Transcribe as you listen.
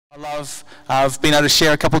I've been able to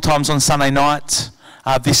share a couple of times on Sunday night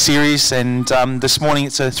this series, and this morning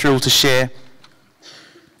it's a thrill to share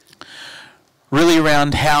really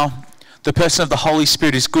around how the person of the Holy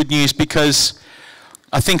Spirit is good news, because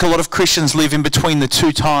I think a lot of Christians live in between the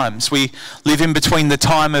two times. We live in between the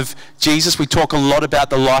time of Jesus. We talk a lot about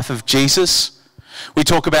the life of Jesus. We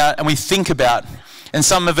talk about and we think about, and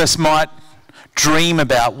some of us might dream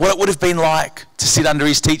about what it would have been like to sit under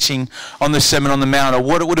his teaching on the Sermon on the Mount, or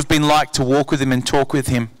what it would have been like to walk with him and talk with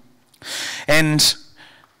him. And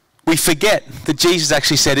we forget that Jesus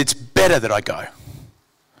actually said, it's better that I go.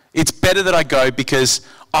 It's better that I go because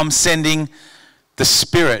I'm sending the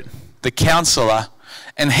Spirit, the Counselor,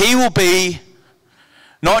 and he will be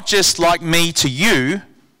not just like me to you,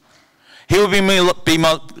 he will be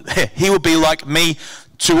like me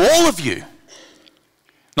to all of you.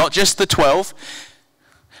 Not just the 12,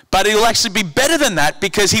 but he'll actually be better than that,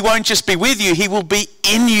 because he won't just be with you, he will be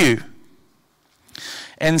in you.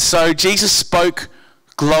 And so Jesus spoke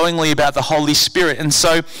glowingly about the Holy Spirit. And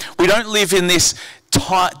so we don't live in this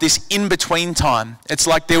in-between time. It's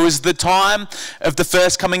like there was the time of the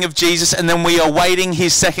first coming of Jesus and then we are waiting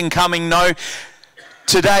his second coming. No,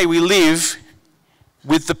 today we live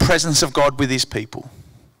with the presence of God with his people.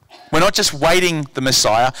 We're not just waiting the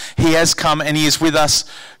Messiah. He has come and he is with us.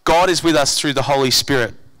 God is with us through the Holy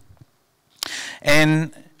Spirit.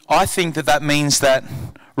 And I think that means that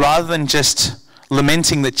rather than just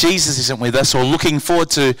lamenting that Jesus isn't with us or looking forward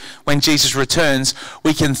to when Jesus returns,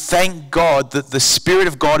 we can thank God that the Spirit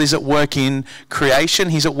of God is at work in creation.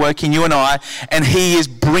 He's at work in you and I, and he is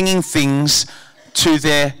bringing things to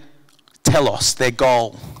their telos, their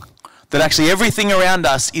goal. That actually everything around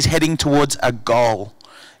us is heading towards a goal.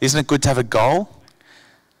 Isn't it good to have a goal?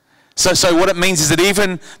 So what it means is that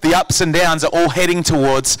even the ups and downs are all heading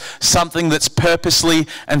towards something that's purposely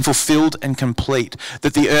and fulfilled and complete.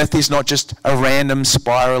 That the earth is not just a random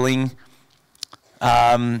spiraling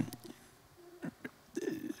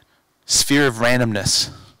sphere of randomness.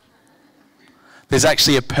 There's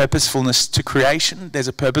actually a purposefulness to creation. There's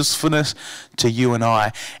a purposefulness to you and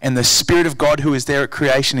I. And the Spirit of God who is there at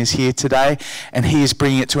creation is here today, and he is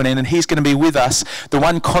bringing it to an end, and he's going to be with us. The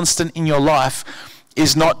one constant in your life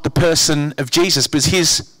is not the person of Jesus, but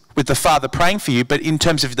he's with the Father praying for you, but in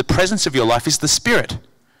terms of the presence of your life is the Spirit.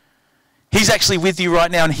 He's actually with you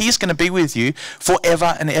right now, and he's going to be with you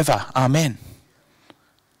forever and ever. Amen.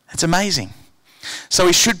 It's amazing. So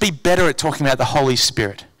we should be better at talking about the Holy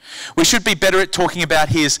Spirit. We should be better at talking about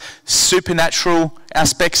his supernatural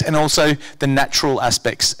aspects and also the natural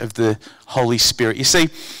aspects of the Holy Spirit. You see,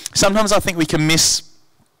 sometimes I think we can we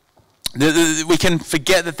can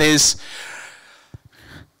forget that there's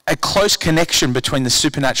a close connection between the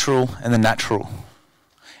supernatural and the natural.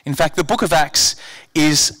 In fact, the book of Acts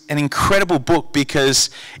is an incredible book because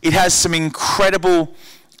it has some incredible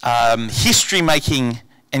history-making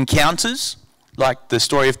encounters, like the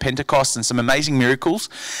story of Pentecost and some amazing miracles.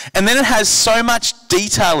 And then it has so much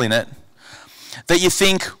detail in it that you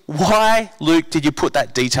think, why, Luke, did you put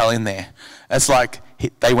that detail in there? It's like,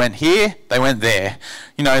 they went here, they went there.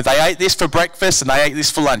 You know, they ate this for breakfast and they ate this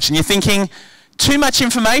for lunch. And you're thinking, too much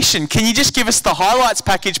information. Can you just give us the highlights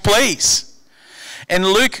package, please? And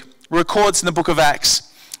Luke records in the book of Acts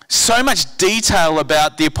so much detail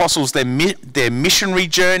about the apostles, their missionary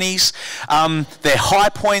journeys, their high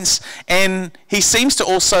points, and he seems to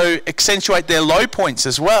also accentuate their low points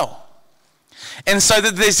as well. And so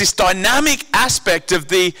that there's this dynamic aspect of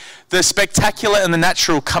the spectacular and the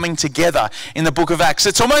natural coming together in the book of Acts.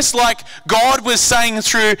 It's almost like God was saying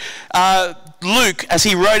through Luke, as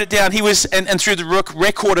he wrote it down, he was, and through the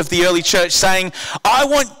record of the early church, saying, I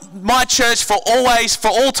want my church for always, for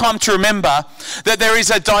all time to remember that there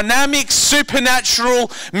is a dynamic,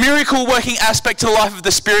 supernatural, miracle-working aspect to the life of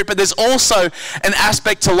the Spirit, but there's also an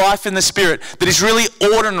aspect to life in the Spirit that is really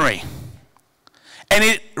ordinary. And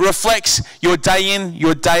it reflects your day in,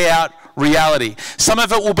 your day out reality. Some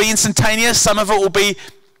of it will be instantaneous, some of it will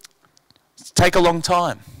take a long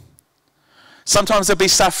time. Sometimes there'll be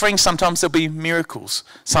suffering, sometimes there'll be miracles.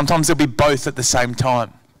 Sometimes there'll be both at the same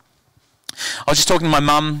time. I was just talking to my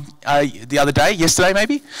mum the other day, yesterday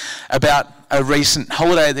maybe, about a recent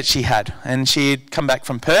holiday that she had. And she had come back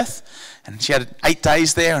from Perth, and she had 8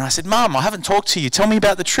 days there. And I said, Mum, I haven't talked to you. Tell me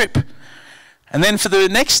about the trip. And then for the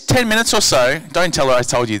next 10 minutes or so, don't tell her I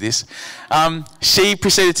told you this, she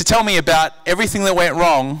proceeded to tell me about everything that went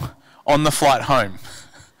wrong on the flight home.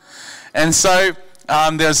 And so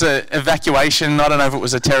there was an evacuation. I don't know if it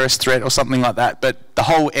was a terrorist threat or something like that, but the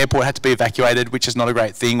whole airport had to be evacuated, which is not a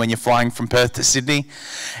great thing when you're flying from Perth to Sydney.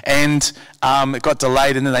 And it got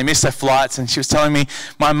delayed, and then they missed their flights. And she was telling me,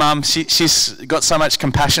 my mum, she's got so much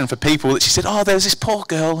compassion for people that she said, oh, there was this poor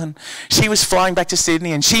girl, and she was flying back to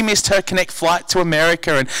Sydney, and she missed her connect flight to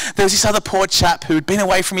America. And there was this other poor chap who had been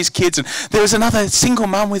away from his kids, and there was another single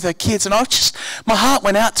mum with her kids. And my heart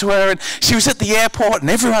went out to her, and she was at the airport, and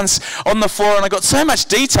everyone's on the floor. And I got so much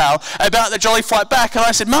detail about the jolly flight back. And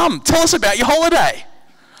I said, Mum, tell us about your holiday.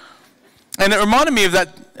 And it reminded me of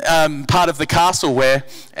that part of The Castle where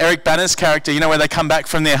Eric Banner's character, where they come back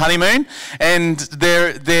from their honeymoon, and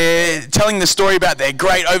they're telling the story about their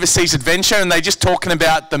great overseas adventure, and they're just talking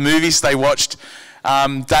about the movies they watched.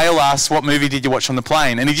 Dale asks, what movie did you watch on the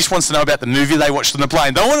plane? And he just wants to know about the movie they watched on the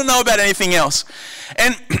plane. Don't want to know about anything else.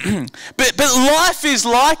 And but life is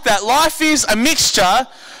like that. Life is a mixture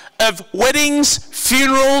of weddings,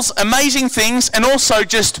 funerals, amazing things, and also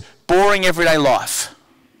just boring everyday life.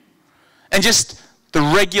 And just the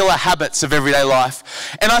regular habits of everyday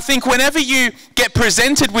life. And I think whenever you get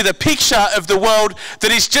presented with a picture of the world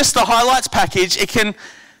that is just the highlights package, it can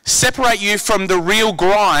separate you from the real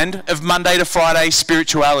grind of Monday to Friday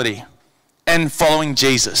spirituality and following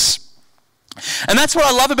Jesus. And that's what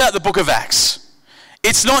I love about the book of Acts.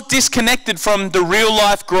 It's not disconnected from the real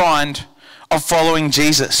life grind of following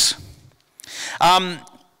Jesus.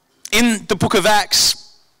 In the book of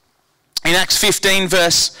Acts, in Acts 15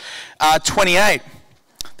 verse 28,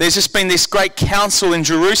 there's just been this great council in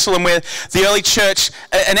Jerusalem where the early church,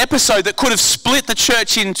 an episode that could have split the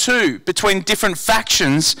church in two between different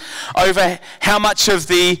factions over how much of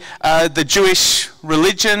the Jewish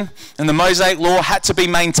religion and the Mosaic law had to be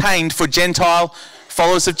maintained for Gentile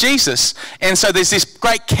followers of Jesus. And so there's this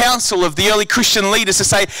great council of the early Christian leaders to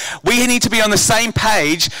say, we need to be on the same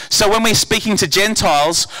page, so when we're speaking to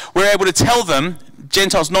Gentiles, we're able to tell them,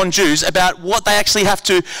 Gentiles, non-Jews, about what they actually have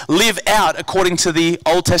to live out according to the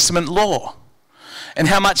Old Testament law. And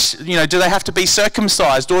how much, do they have to be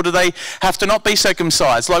circumcised, or do they have to not be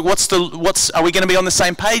circumcised? Like, are we going to be on the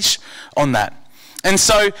same page on that? And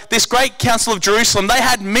so this great council of Jerusalem, they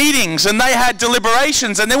had meetings and they had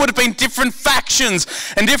deliberations, and there would have been different factions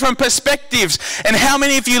and different perspectives. And how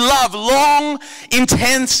many of you love long,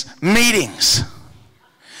 intense meetings?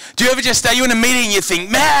 Do you ever just, are you in a meeting and you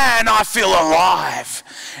think, man, I feel alive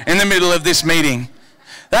in the middle of this meeting?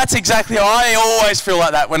 That's exactly how I always feel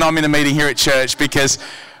like that when I'm in a meeting here at church, because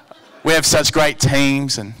we have such great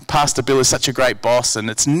teams and Pastor Bill is such a great boss, and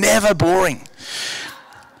it's never boring.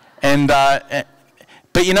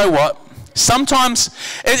 But you know what? Sometimes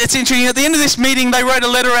it's interesting. At the end of this meeting, they wrote a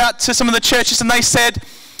letter out to some of the churches, and they said,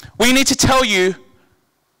 we need to tell you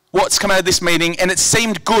what's come out of this meeting, and it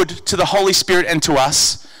seemed good to the Holy Spirit and to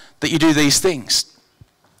us that you do these things.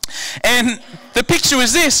 And the picture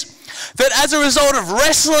was this, that as a result of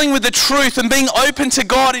wrestling with the truth and being open to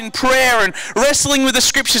God in prayer and wrestling with the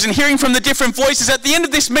scriptures and hearing from the different voices, at the end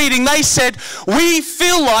of this meeting they said, we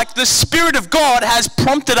feel like the Spirit of God has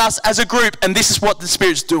prompted us as a group, and this is what the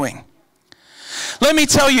Spirit's doing. Let me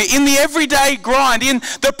tell you, in the everyday grind, in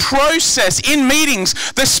the process, in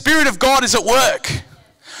meetings, the Spirit of God is at work.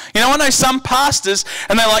 I know some pastors,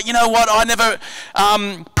 and they're like, you know what, I never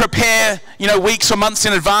prepare, weeks or months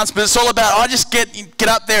in advance, but it's all about, I just get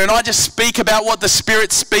up there and I just speak about what the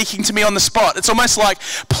Spirit's speaking to me on the spot. It's almost like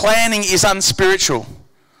planning is unspiritual.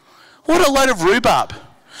 What a load of rhubarb.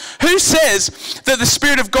 Who says that the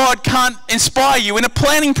Spirit of God can't inspire you in a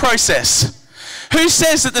planning process? Who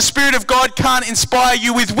says that the Spirit of God can't inspire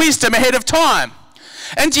you with wisdom ahead of time?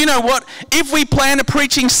 And do you know what? If we plan a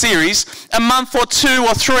preaching series a month or 2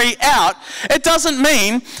 or 3 out, it doesn't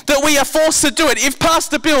mean that we are forced to do it. If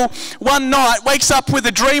Pastor Bill one night wakes up with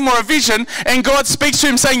a dream or a vision and God speaks to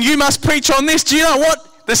him saying, you must preach on this, do you know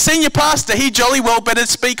what? The senior pastor, he jolly well better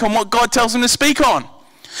speak on what God tells him to speak on.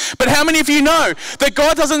 But how many of you know that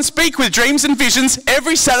God doesn't speak with dreams and visions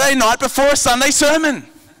every Saturday night before a Sunday sermon?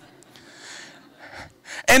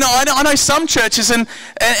 And I know some churches, and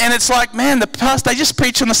it's like, man, the pastor, they just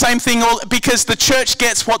preach on the same thing because the church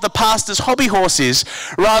gets what the pastor's hobby horse is,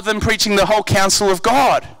 rather than preaching the whole counsel of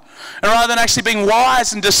God. And rather than actually being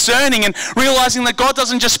wise and discerning and realizing that God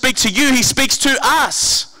doesn't just speak to you, he speaks to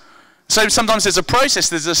us. So sometimes there's a process,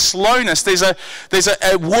 there's a slowness, there's a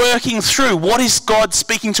working through. What is God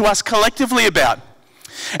speaking to us collectively about?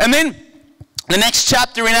 And then the next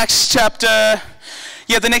chapter in Acts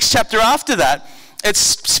the next chapter after that, it's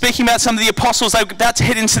speaking about some of the apostles. They were about to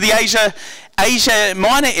head into the Asia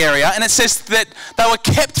Minor area, and it says that they were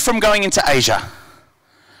kept from going into Asia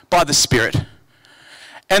by the Spirit.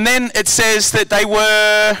 And then it says that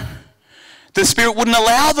the Spirit wouldn't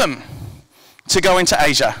allow them to go into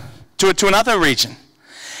Asia to another region.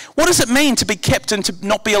 What does it mean to be kept and to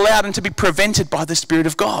not be allowed and to be prevented by the Spirit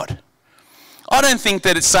of God? I don't think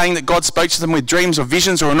that it's saying that God spoke to them with dreams or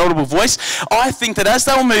visions or an audible voice. I think that as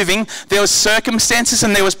they were moving, there was circumstances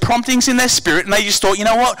and there was promptings in their spirit, and they just thought, you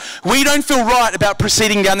know what? We don't feel right about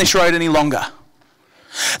proceeding down this road any longer.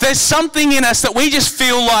 There's something in us that we just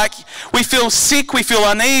feel like, we feel sick, we feel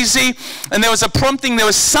uneasy, and there was a prompting, there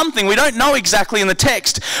was something, we don't know exactly in the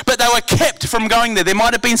text, but they were kept from going there. There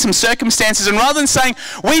might have been some circumstances, and rather than saying,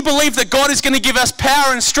 we believe that God is going to give us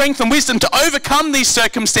power and strength and wisdom to overcome these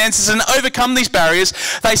circumstances and overcome these barriers,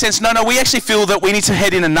 they sense, no, we actually feel that we need to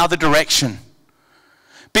head in another direction.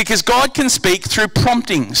 Because God can speak through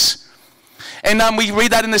promptings. And we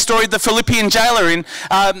read that in the story of the Philippian jailer in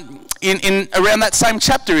around that same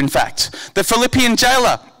chapter, in fact. The Philippian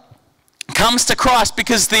jailer comes to Christ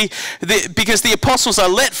because the apostles are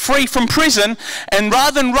let free from prison, and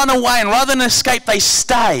rather than run away and rather than escape, they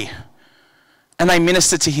stay and they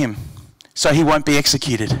minister to him so he won't be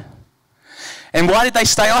executed. And why did they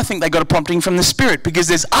stay? I think they got a prompting from the Spirit, because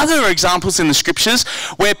there's other examples in the scriptures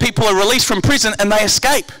where people are released from prison and they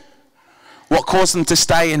escape. What caused them to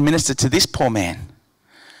stay and minister to this poor man?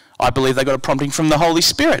 I believe they got a prompting from the Holy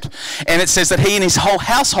Spirit. And it says that he and his whole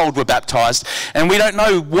household were baptized. And we don't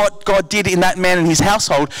know what God did in that man and his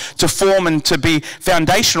household to form and to be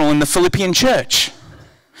foundational in the Philippian church.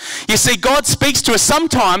 You see, God speaks to us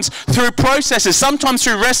sometimes through processes, sometimes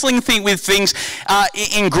through wrestling with things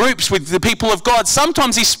in groups with the people of God.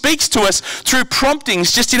 Sometimes he speaks to us through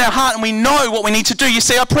promptings just in our heart, and we know what we need to do. You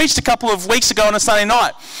see, I preached a couple of weeks ago on a Sunday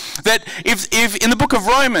night that if in the book of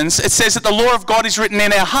Romans it says that the law of God is written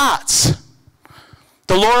in our hearts.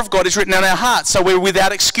 The law of God is written on our hearts, so we're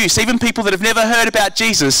without excuse. Even people that have never heard about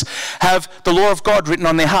Jesus have the law of God written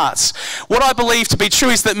on their hearts. What I believe to be true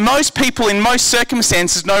is that most people in most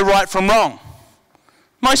circumstances know right from wrong.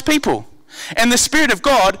 Most people. And the Spirit of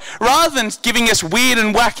God, rather than giving us weird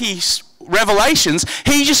and wacky revelations,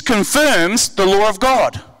 he just confirms the law of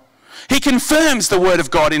God. He confirms the word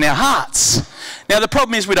of God in our hearts. Now the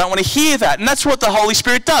problem is we don't want to hear that, and that's what the Holy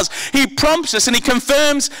Spirit does. He prompts us and he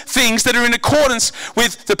confirms things that are in accordance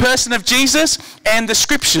with the person of Jesus and the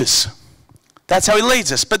scriptures. That's how he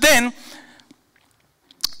leads us. But then,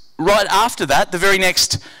 right after that, the very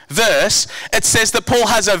next verse, it says that Paul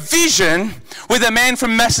has a vision with a man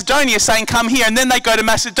from Macedonia saying, come here, and then they go to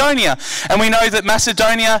Macedonia. And we know that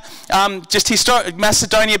Macedonia,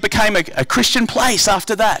 Macedonia became a Christian place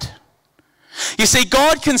after that. You see,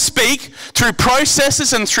 God can speak through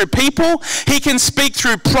processes and through people. He can speak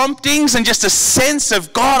through promptings and just a sense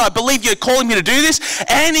of, God, I believe you're calling me to do this.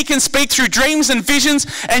 And he can speak through dreams and visions,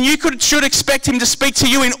 and you should expect him to speak to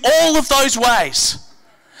you in all of those ways.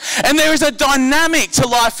 And there is a dynamic to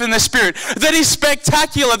life in the Spirit that is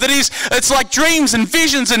spectacular, it's like dreams and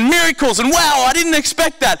visions and miracles, and wow, I didn't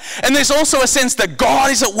expect that. And there's also a sense that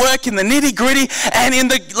God is at work in the nitty-gritty and in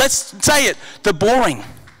the, let's say it, the boring.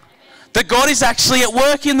 That God is actually at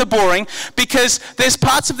work in the boring, because there's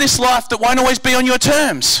parts of this life that won't always be on your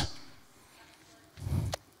terms.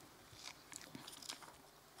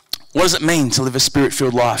 What does it mean to live a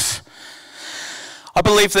Spirit-filled life? I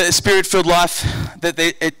believe that a Spirit-filled life, that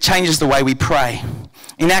it changes the way we pray.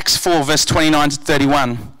 In Acts 4, verse 29 to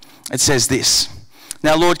 31, it says this.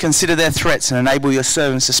 Now, Lord, consider their threats and enable your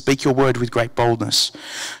servants to speak your word with great boldness.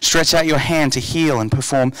 Stretch out your hand to heal and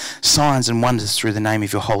perform signs and wonders through the name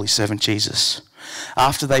of your holy servant Jesus.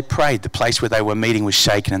 After they prayed, the place where they were meeting was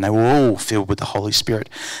shaken, and they were all filled with the Holy Spirit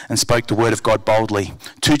and spoke the word of God boldly.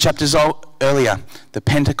 2 chapters earlier, the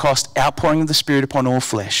Pentecost outpouring of the Spirit upon all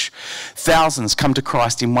flesh. Thousands come to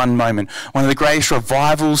Christ in one moment. One of the greatest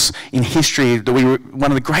revivals in history,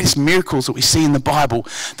 one of the greatest miracles that we see in the Bible.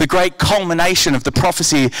 The great culmination of the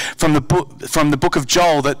prophecy from the book of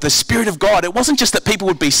Joel, that the Spirit of God, it wasn't just that people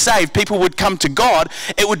would be saved, people would come to God.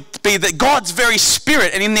 It would be that God's very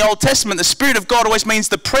Spirit, and in the Old Testament, the Spirit of God always means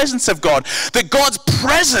the presence of God, that God's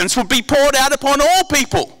presence would be poured out upon all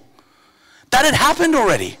people. That had happened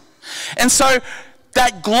already. And so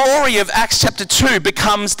that glory of Acts chapter 2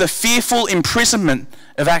 becomes the fearful imprisonment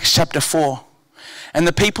of Acts chapter 4. And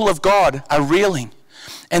the people of God are reeling,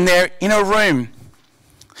 and they're in a room.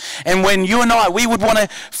 And when you and I, we would want to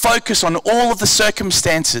focus on all of the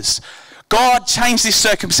circumstances. God, change this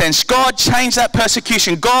circumstance. God, change that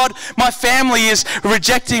persecution. God, my family is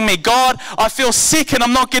rejecting me. God, I feel sick and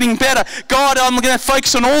I'm not getting better. God, I'm going to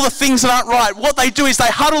focus on all the things that aren't right. What they do is they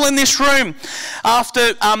huddle in this room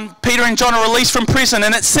after Peter and John are released from prison,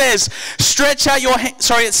 and it says, stretch out your hand,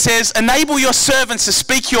 it says, enable your servants to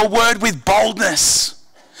speak your word with boldness.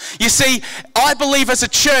 You see, I believe as a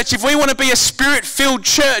church, if we want to be a spirit-filled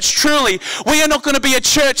church, truly, we are not going to be a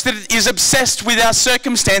church that is obsessed with our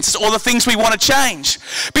circumstances or the things we want to change.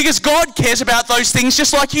 Because God cares about those things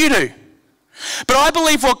just like you do. But I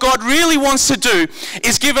believe what God really wants to do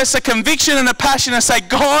is give us a conviction and a passion and say,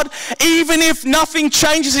 God, even if nothing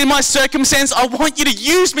changes in my circumstance, I want you to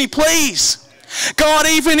use me, please. God,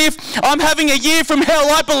 even if I'm having a year from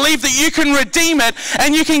hell, I believe that you can redeem it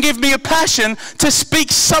and you can give me a passion to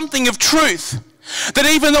speak something of truth. That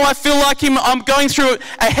even though I feel like I'm going through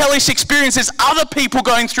a hellish experience, there's other people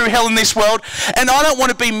going through hell in this world, and I don't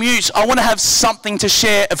want to be mute. I want to have something to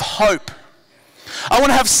share of hope. I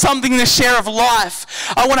want to have something to share of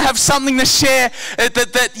life. I want to have something to share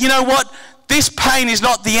that you know what? This pain is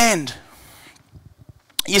not the end.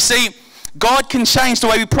 You see, God can change the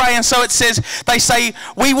way we pray. And so it says, they say,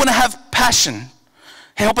 we want to have passion.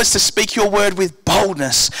 Help us to speak your word with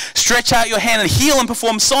boldness. Stretch out your hand and heal and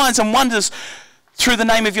perform signs and wonders through the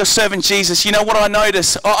name of your servant Jesus. You know what I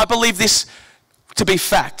notice? I believe this to be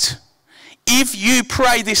fact. If you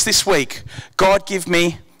pray this week, God, give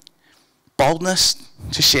me boldness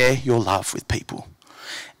to share your love with people.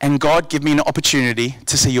 And God, give me an opportunity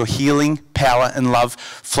to see your healing power and love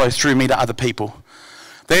flow through me to other people.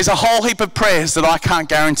 There's a whole heap of prayers that I can't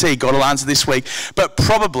guarantee God will answer this week, but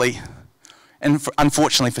probably, and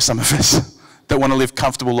unfortunately for some of us that want to live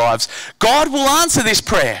comfortable lives, God will answer this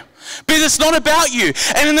prayer. Because it's not about you.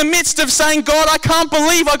 And in the midst of saying, God, I can't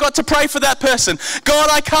believe I got to pray for that person. God,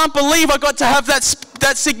 I can't believe I got to have that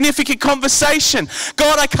significant conversation.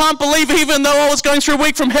 God, I can't believe even though I was going through a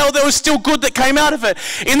week from hell, there was still good that came out of it.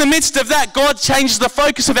 In the midst of that, God changes the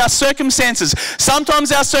focus of our circumstances.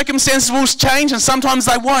 Sometimes our circumstances will change and sometimes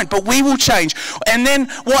they won't, but we will change. And then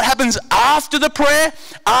what happens after the prayer?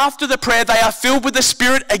 After the prayer, they are filled with the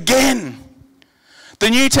Spirit again. The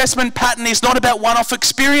New Testament pattern is not about one-off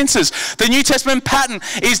experiences. The New Testament pattern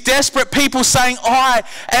is desperate people saying, I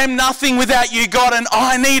am nothing without you, God, and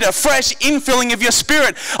I need a fresh infilling of your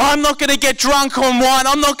Spirit. I'm not going to get drunk on wine.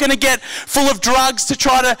 I'm not going to get full of drugs to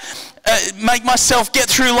try to make myself get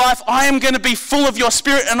through life. I am going to be full of your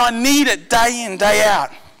Spirit, and I need it day in, day out.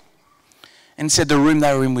 And said the room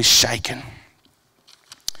they were in was shaken.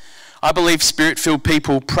 I believe Spirit-filled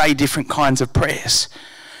people pray different kinds of prayers.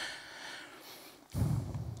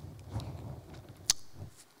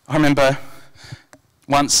 I remember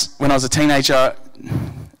once when I was a teenager,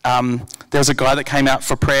 there was a guy that came out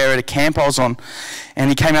for prayer at a camp I was on, and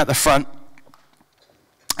he came out the front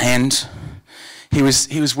and he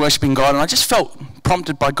was worshipping God, and I just felt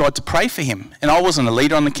prompted by God to pray for him. And I wasn't a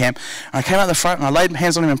leader on the camp. And I came out the front and I laid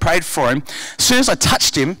hands on him and prayed for him. As soon as I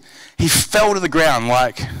touched him, he fell to the ground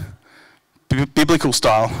like biblical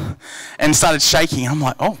style and started shaking. I'm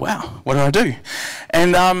like, oh wow, what did I do?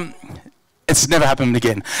 And it's never happened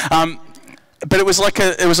again. But it was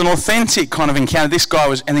an authentic kind of encounter. This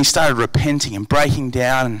guy and he started repenting and breaking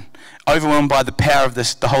down and overwhelmed by the power of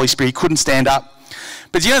the Holy Spirit. He couldn't stand up.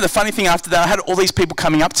 But you know the funny thing after that, I had all these people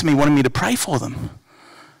coming up to me wanting me to pray for them.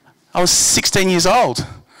 I was 16 years old.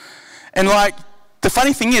 And like, the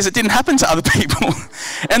funny thing is, it didn't happen to other people.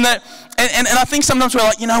 and I think sometimes we're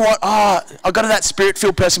like, you know what, I got to that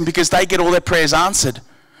Spirit-filled person because they get all their prayers answered.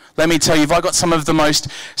 Let me tell you, if I got some of the most...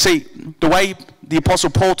 See, the way the Apostle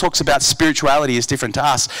Paul talks about spirituality is different to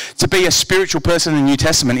us. To be a spiritual person in the New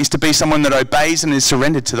Testament is to be someone that obeys and is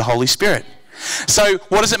surrendered to the Holy Spirit. So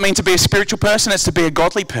what does it mean to be a spiritual person? It's to be a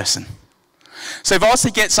godly person. So if I was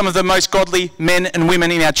to get some of the most godly men and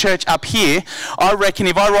women in our church up here, I reckon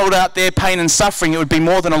if I rolled out their pain and suffering, it would be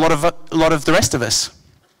more than a lot of the rest of us.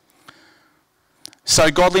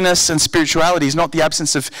 So godliness and spirituality is not the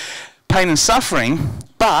absence of pain and suffering,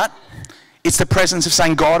 but it's the presence of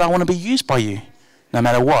saying, God, I want to be used by you, no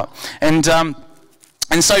matter what. And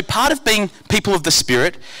so part of being people of the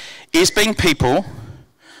Spirit is being people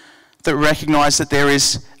that recognize that there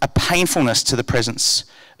is a painfulness to the presence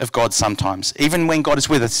of God sometimes. Even when God is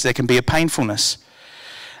with us, there can be a painfulness.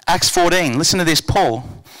 Acts 14, listen to this, Paul.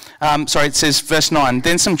 It says, verse 9,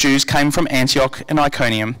 then some Jews came from Antioch and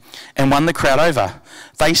Iconium and won the crowd over.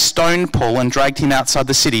 They stoned Paul and dragged him outside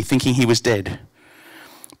the city, thinking he was dead.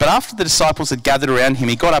 But after the disciples had gathered around him,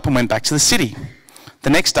 he got up and went back to the city. The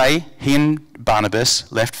next day, he and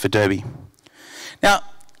Barnabas left for Derbe. Now,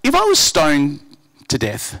 if I was stoned to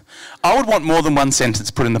death, I would want more than one sentence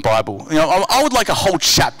put in the Bible. You know, I would like a whole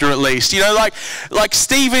chapter at least. You know, like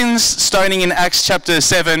Stephen's stoning in Acts chapter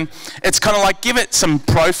 7. It's kind of like, give it some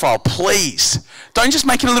profile, please. Don't just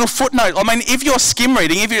make it a little footnote. I mean, if you're skim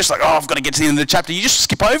reading, if you're just like, I've got to get to the end of the chapter, you just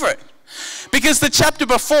skip over it. Because the chapter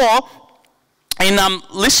before, in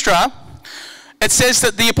Lystra, it says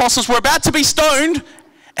that the apostles were about to be stoned,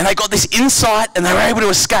 And they got this insight and they were able to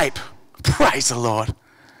escape. Praise the Lord.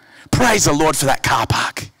 Praise the Lord for that car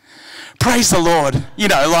park. Praise the Lord. You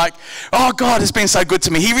know, like, oh, God has been so good to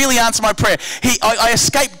me. He really answered my prayer. I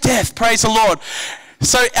escaped death. Praise the Lord.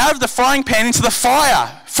 So out of the frying pan into the fire,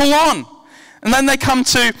 full on. And then they come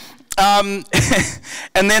to,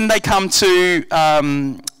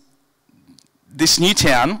 this new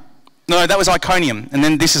town. No, that was Iconium. And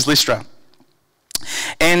then this is Lystra.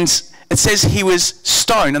 And it says he was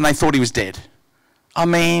stoned and they thought he was dead. I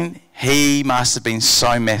mean, he must have been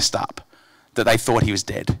so messed up that they thought he was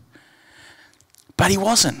dead. But he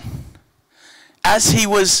wasn't. As he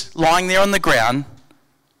was lying there on the ground,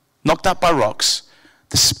 knocked up by rocks,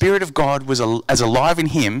 the Spirit of God was as alive in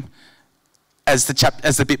him as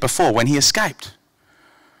the bit before when he escaped.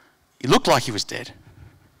 He looked like he was dead.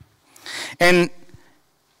 And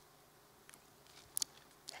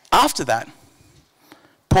after that,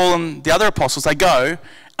 Paul and the other apostles, they go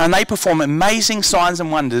and they perform amazing signs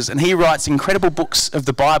and wonders, and he writes incredible books of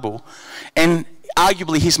the Bible, and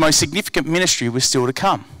arguably his most significant ministry was still to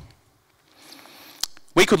come.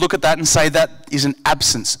 We could look at that and say that is an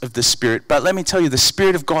absence of the Spirit, but let me tell you, the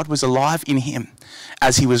Spirit of God was alive in him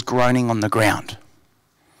as he was groaning on the ground.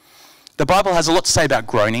 The Bible has a lot to say about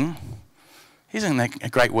groaning. Isn't that a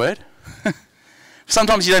great word?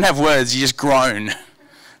 Sometimes you don't have words, you just groan.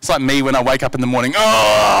 It's like me when I wake up in the morning.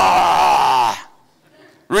 Oh,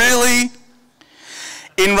 really?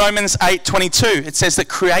 In Romans 8:22, it says that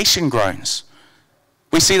creation groans.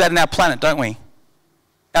 We see that in our planet, don't we?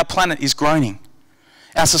 Our planet is groaning.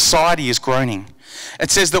 Our society is groaning. It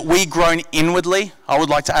says that we groan inwardly. I would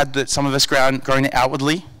like to add that some of us groan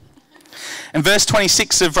outwardly. And verse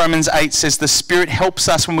 26 of Romans 8 says the Spirit helps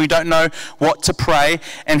us when we don't know what to pray,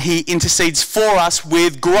 and he intercedes for us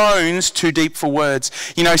with groans too deep for words.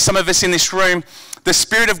 You know, some of us in this room, the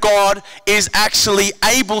Spirit of God is actually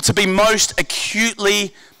able to be most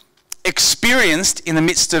acutely experienced in the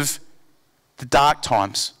midst of the dark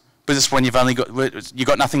times. But it's when you've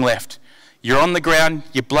got nothing left. You're on the ground,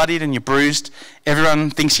 you're bloodied and you're bruised. Everyone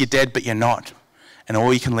thinks you're dead, but you're not. And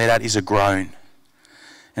all you can let out is a groan.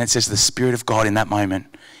 And it says the Spirit of God in that moment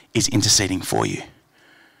is interceding for you.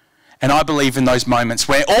 And I believe in those moments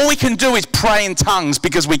where all we can do is pray in tongues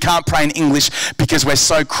because we can't pray in English because we're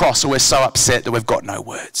so cross or we're so upset that we've got no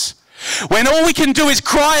words. When all we can do is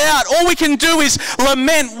cry out, all we can do is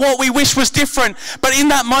lament what we wish was different. But in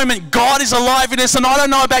that moment, God is alive in us. And I don't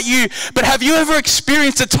know about you, but have you ever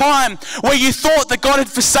experienced a time where you thought that God had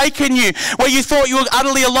forsaken you, where you thought you were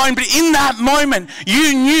utterly alone, but in that moment,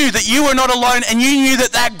 you knew that you were not alone, and you knew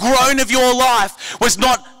that that groan of your life was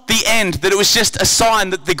not the end, that it was just a sign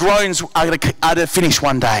that the groans are to finish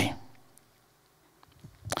one day.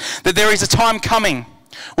 That there is a time coming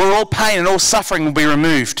where all pain and all suffering will be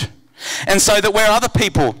removed. And so that where other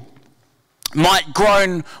people might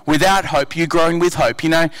groan without hope, you groan with hope. You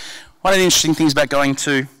know, one of the interesting things about going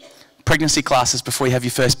to pregnancy classes before you have your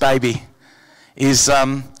first baby is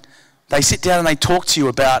they sit down and they talk to you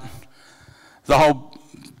about the whole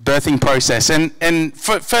birthing process. And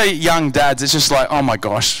for young dads, it's just like, oh my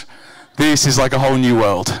gosh, this is like a whole new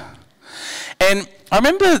world. And I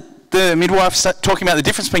remember the midwife talking about the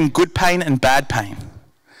difference between good pain and bad pain.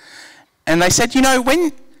 And they said, you know,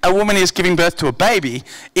 when a woman is giving birth to a baby,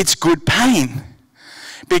 it's good pain.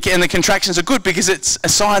 And the contractions are good because it's a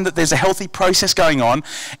sign that there's a healthy process going on,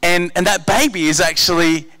 and that baby is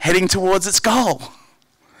actually heading towards its goal.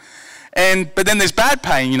 But then there's bad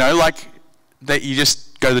pain, you know, like that you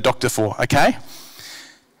just go to the doctor for, okay?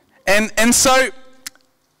 And so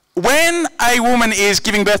when a woman is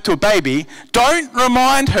giving birth to a baby, don't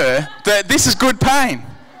remind her that this is good pain.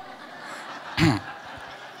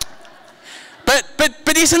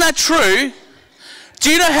 But isn't that true?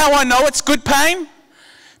 Do you know how I know it's good pain?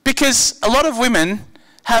 Because a lot of women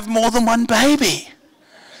have more than one baby.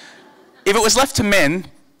 If it was left to men,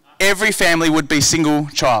 every family would be single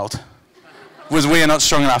child. Was we are not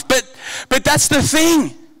strong enough. But that's the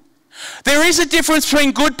thing. There is a difference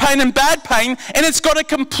between good pain and bad pain, and it's got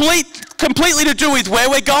completely to do with where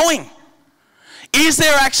we're going. Is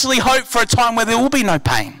there actually hope for a time where there will be no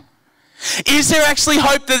pain? Is there actually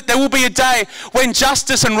hope that there will be a day when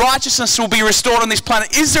justice and righteousness will be restored on this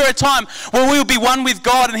planet? Is there a time where we will be one with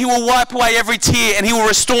God and he will wipe away every tear and he will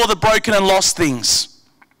restore the broken and lost things?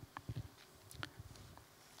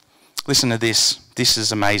 Listen to this. This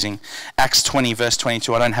is amazing. Acts 20 verse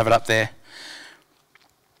 22. I don't have it up there.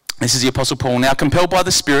 This is the Apostle Paul. Now, compelled by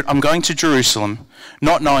the Spirit, I'm going to Jerusalem,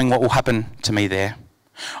 not knowing what will happen to me there.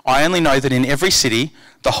 I only know that in every city,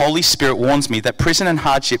 the Holy Spirit warns me that prison and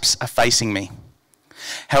hardships are facing me.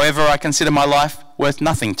 However, I consider my life worth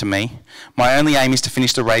nothing to me. My only aim is to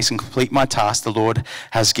finish the race and complete my task the Lord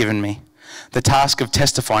has given me, the task of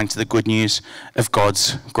testifying to the good news of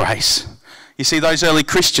God's grace. You see, those early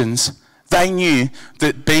Christians, they knew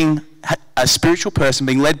that being a spiritual person,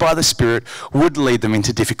 being led by the Spirit, would lead them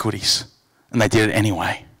into difficulties, and they did it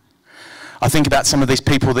anyway. I think about some of these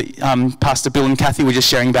people that Pastor Bill and Kathy were just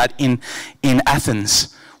sharing about in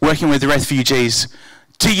Athens, working with the refugees.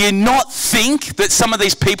 Do you not think that some of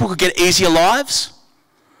these people could get easier lives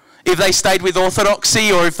if they stayed with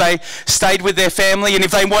orthodoxy, or if they stayed with their family, and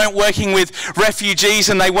if they weren't working with refugees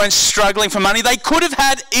and they weren't struggling for money? They could have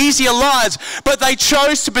had easier lives, but they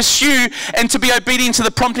chose to pursue and to be obedient to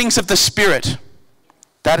the promptings of the Spirit.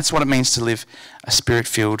 That is what it means to live a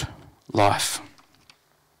Spirit-filled life.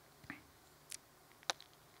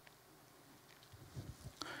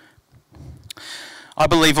 I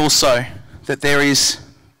believe also that there is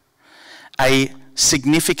a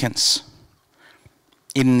significance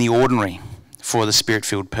in the ordinary for the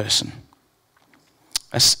Spirit-filled person.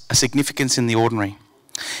 A significance in the ordinary.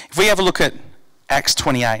 If we have a look at Acts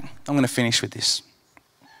 28, I'm going to finish with this.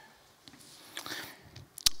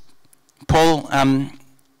 Paul and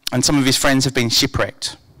some of his friends have been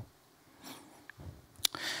shipwrecked.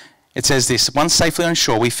 It says this: once safely on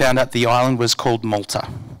shore, we found out the island was called Malta.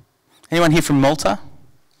 Anyone here from Malta?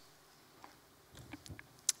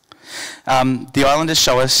 The islanders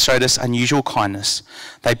showed us unusual kindness.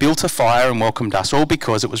 They built a fire and welcomed us, all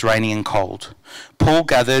because it was raining and cold. Paul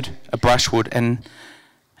gathered a brushwood, and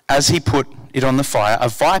as he put it on the fire, a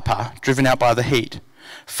viper, driven out by the heat,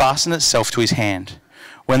 fastened itself to his hand.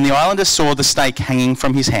 When the islanders saw the snake hanging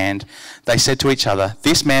from his hand, they said to each other,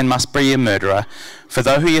 "This man must be a murderer, for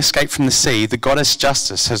though he escaped from the sea, the goddess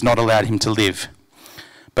Justice has not allowed him to live."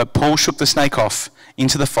 But Paul shook the snake off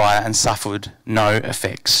into the fire and suffered no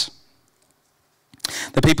effects.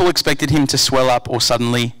 The people expected him to swell up or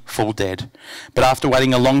suddenly fall dead. But after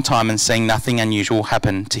waiting a long time and seeing nothing unusual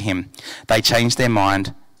happen to him, they changed their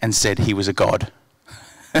mind and said he was a god.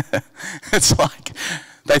 It's like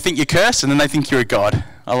they think you're cursed and then they think you're a god.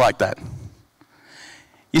 I like that.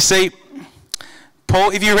 You see,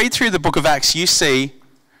 Paul, if you read through the book of Acts, you see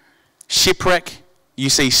shipwreck, you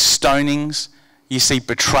see stonings, you see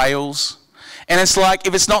betrayals. And it's like,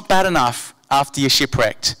 if it's not bad enough after you're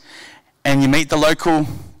shipwrecked and you meet the local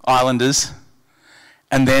islanders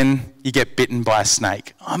and then you get bitten by a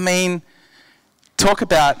snake. I mean, talk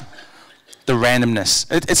about the randomness.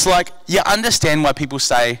 It's like, you understand why people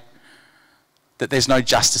say that there's no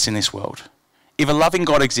justice in this world. If a loving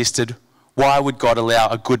God existed, why would God allow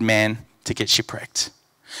a good man to get shipwrecked?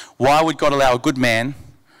 Why would God allow a good man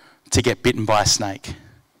to get bitten by a snake?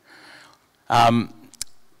 And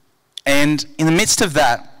in the midst of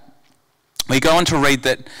that, we go on to read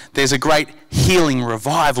that there's a great healing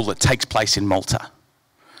revival that takes place in Malta.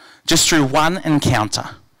 Just through one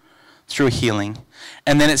encounter, through a healing.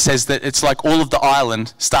 And then it says that it's like all of the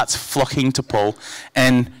island starts flocking to Paul,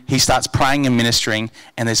 and he starts praying and ministering,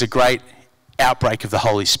 and there's a great outbreak of the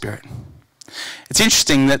Holy Spirit. It's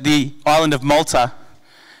interesting that the island of Malta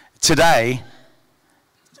today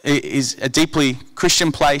is a deeply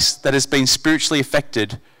Christian place that has been spiritually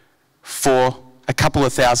affected for a couple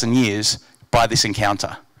of thousand years by this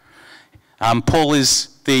encounter. Paul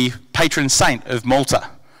is the patron saint of Malta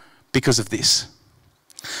because of this.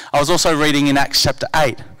 I was also reading in Acts chapter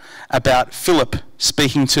 8 about Philip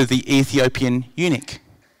speaking to the Ethiopian eunuch.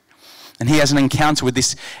 And he has an encounter with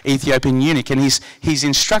this Ethiopian eunuch, and he's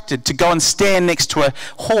instructed to go and stand next to a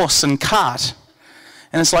horse and cart.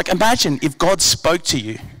 And it's like, imagine if God spoke to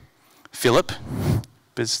you, Philip,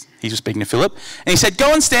 because he was speaking to Philip, and he said,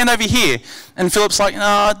 go and stand over here. And Philip's like, no,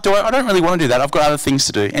 I don't really want to do that. I've got other things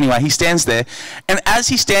to do. Anyway, he stands there. And as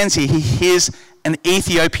he stands here, he hears an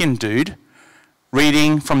Ethiopian dude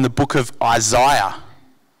reading from the book of Isaiah,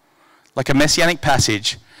 like a messianic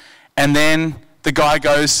passage. And then the guy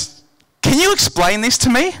goes, can you explain this to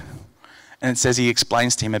me? And it says he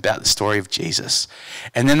explains to him about the story of Jesus.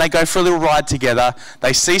 And then they go for a little ride together.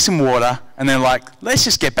 They see some water, and they're like, let's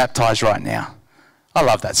just get baptized right now. I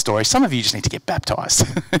love that story. Some of you just need to get baptized.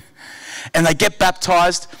 And they get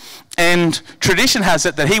baptized, and tradition has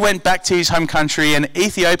it that he went back to his home country, and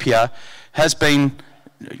Ethiopia has been,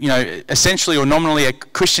 essentially or nominally a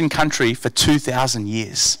Christian country for 2,000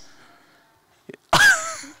 years.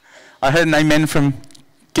 I heard an amen from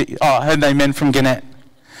Gannett.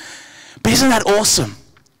 But isn't that awesome?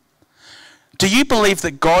 Do you believe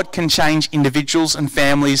that God can change individuals and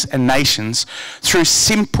families and nations through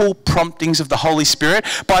simple promptings of the Holy Spirit?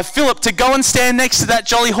 By Philip to go and stand next to that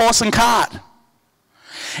jolly horse and cart.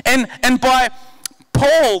 And by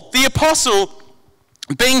Paul, the apostle,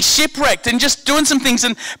 being shipwrecked and just doing some things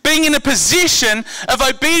and being in a position of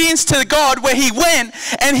obedience to God where he went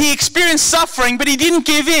and he experienced suffering, but he didn't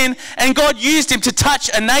give in, and God used him to touch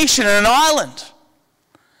a nation and an island.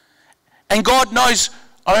 And God knows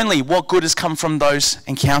only what good has come from those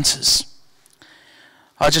encounters.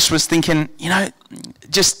 I just was thinking,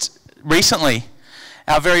 just recently,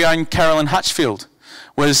 our very own Carolyn Hutchfield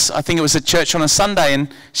I think it was at church on a Sunday, and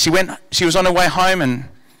she was on her way home and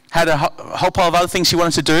had a whole pile of other things she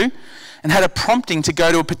wanted to do, and had a prompting to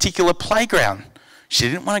go to a particular playground. She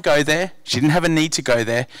didn't want to go there. She didn't have a need to go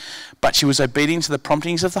there, but she was obedient to the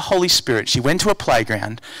promptings of the Holy Spirit. She went to a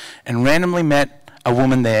playground and randomly met a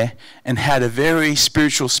woman there and had a very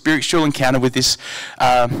spiritual encounter with this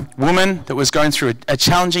woman that was going through a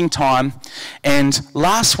challenging time. And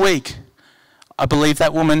last week, I believe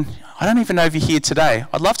that woman, I don't even know if you're here today.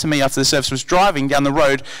 I'd love to meet you after the service. Was driving down the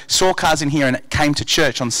road, saw cars in here, and came to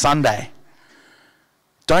church on Sunday.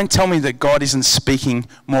 Don't tell me that God isn't speaking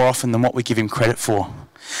more often than what we give him credit for.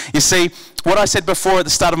 You see, what I said before at the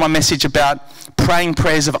start of my message about praying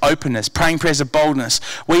prayers of openness, praying prayers of boldness.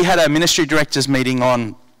 We had a ministry directors meeting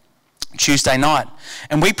on Tuesday night,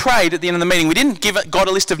 and we prayed at the end of the meeting. We didn't give God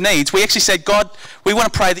a list of needs. We actually said, God, we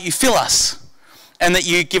want to pray that you fill us and that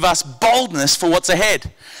you give us boldness for what's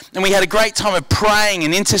ahead. And we had a great time of praying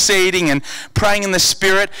and interceding and praying in the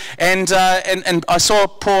Spirit. And I saw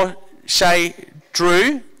poor Shay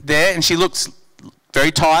Drew there, and she looked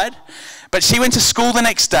very tired. But she went to school the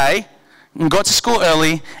next day and got to school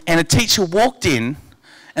early, and a teacher walked in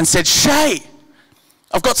and said, Shay,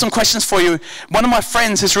 I've got some questions for you. One of my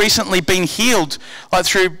friends has recently been healed,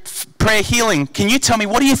 through prayer healing. Can you tell me,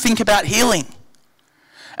 what do you think about healing?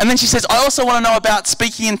 And then she says, I also want to know about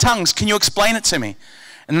speaking in tongues. Can you explain it to me?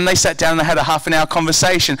 And then they sat down and they had a half-an-hour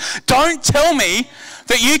conversation. Don't tell me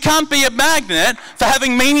that you can't be a magnet for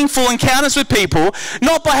having meaningful encounters with people,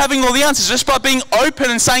 not by having all the answers, just by being open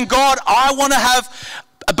and saying, God, I want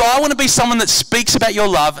to be someone that speaks about your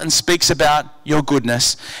love and speaks about your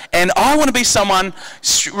goodness. And I want to be someone,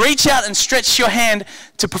 reach out and stretch your hand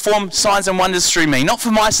to perform signs and wonders through me, not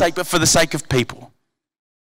for my sake, but for the sake of people.